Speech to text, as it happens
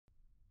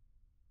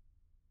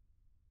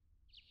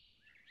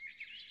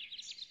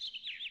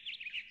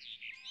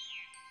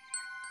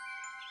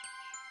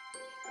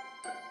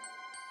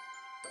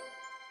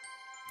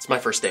my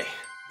first day.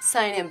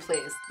 Sign in,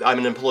 please. I'm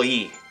an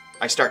employee.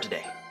 I start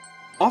today.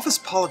 Office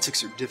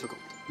politics are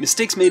difficult.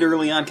 Mistakes made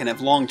early on can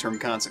have long-term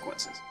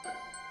consequences.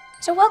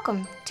 So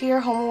welcome to your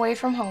home away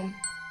from home.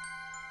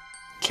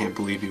 Can't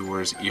believe he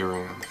wore his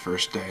earring on the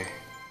first day.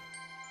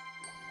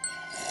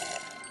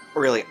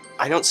 Really,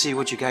 I don't see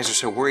what you guys are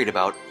so worried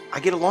about. I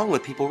get along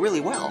with people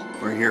really well.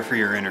 We're here for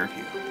your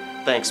interview.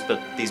 Thanks,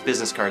 but these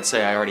business cards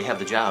say I already have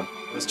the job.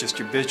 It was just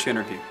your bitch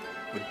interview.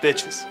 With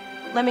bitches.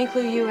 Let me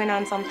clue you in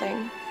on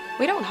something.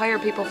 We don't hire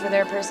people for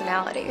their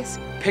personalities.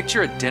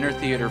 Picture a dinner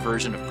theater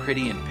version of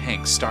Pretty in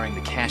Pink starring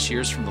the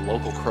cashiers from the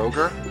local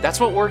Kroger. That's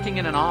what working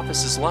in an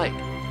office is like.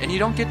 And you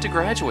don't get to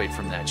graduate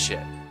from that shit.